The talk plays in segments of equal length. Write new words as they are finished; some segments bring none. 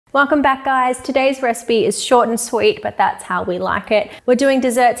Welcome back, guys. Today's recipe is short and sweet, but that's how we like it. We're doing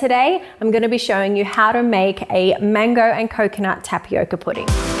dessert today. I'm going to be showing you how to make a mango and coconut tapioca pudding.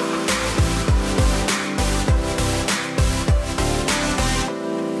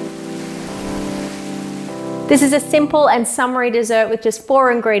 This is a simple and summery dessert with just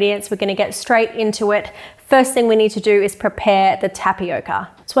 4 ingredients. We're going to get straight into it. First thing we need to do is prepare the tapioca.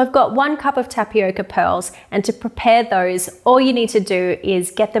 So I've got 1 cup of tapioca pearls, and to prepare those, all you need to do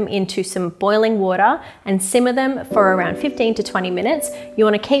is get them into some boiling water and simmer them for around 15 to 20 minutes. You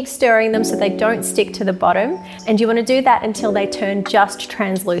want to keep stirring them so they don't stick to the bottom, and you want to do that until they turn just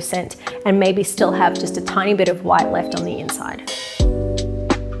translucent and maybe still have just a tiny bit of white left on the inside.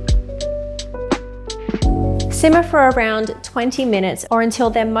 Simmer for around 20 minutes or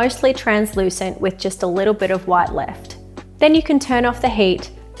until they're mostly translucent with just a little bit of white left. Then you can turn off the heat,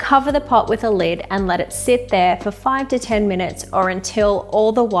 cover the pot with a lid and let it sit there for 5 to 10 minutes or until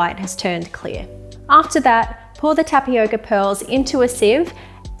all the white has turned clear. After that, pour the tapioca pearls into a sieve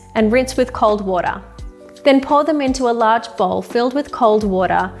and rinse with cold water. Then pour them into a large bowl filled with cold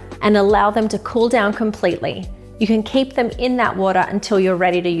water and allow them to cool down completely. You can keep them in that water until you're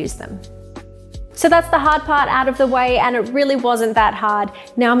ready to use them. So that's the hard part out of the way, and it really wasn't that hard.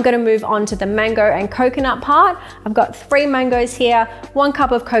 Now I'm going to move on to the mango and coconut part. I've got 3 mangoes here, 1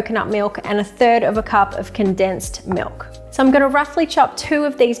 cup of coconut milk and 1/3 of a cup of condensed milk. So I'm going to roughly chop 2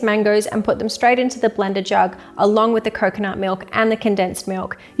 of these mangoes and put them straight into the blender jug along with the coconut milk and the condensed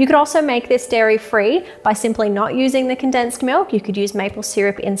milk. You could also make this dairy-free by simply not using the condensed milk. You could use maple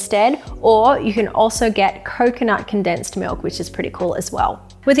syrup instead, or you can also get coconut condensed milk, which is pretty cool as well.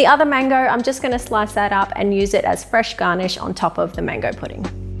 With the other mango, I'm just going to slice that up and use it as fresh garnish on top of the mango pudding.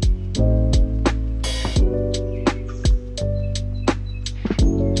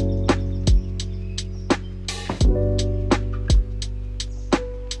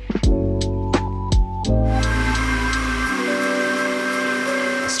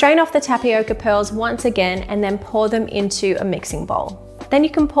 Strain off the tapioca pearls once again and then pour them into a mixing bowl. Then you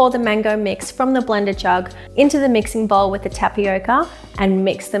can pour the mango mix from the blender jug into the mixing bowl with the tapioca and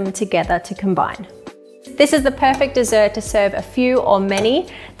mix them together to combine. This is the perfect dessert to serve a few or many.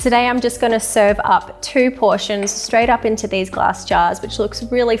 Today I'm just going to serve up 2 portions straight up into these glass jars, which looks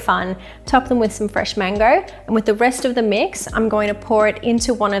really fun. Top them with some fresh mango, and with the rest of the mix I'm going to pour it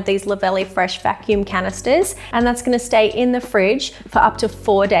into one of these Luvele fresh vacuum canisters, and that's going to stay in the fridge for up to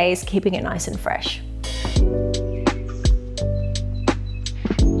 4 days, keeping it nice and fresh.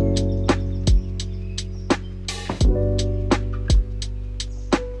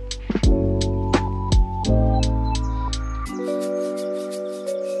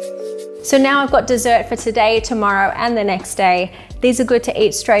 So now I've got dessert for today, tomorrow, and the next day. These are good to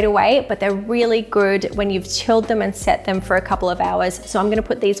eat straight away, but they're really good when you've chilled them and set them for a couple of hours. So I'm gonna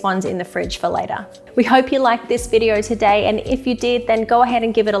put these ones in the fridge for later. We hope you liked this video today, and if you did, then go ahead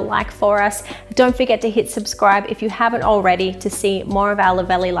and give it a like for us. Don't forget to hit subscribe if you haven't already to see more of our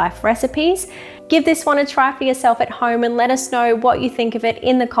Luvele Life recipes. Give this one a try for yourself at home and let us know what you think of it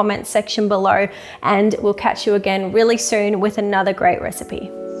in the comments section below, and we'll catch you again really soon with another great recipe.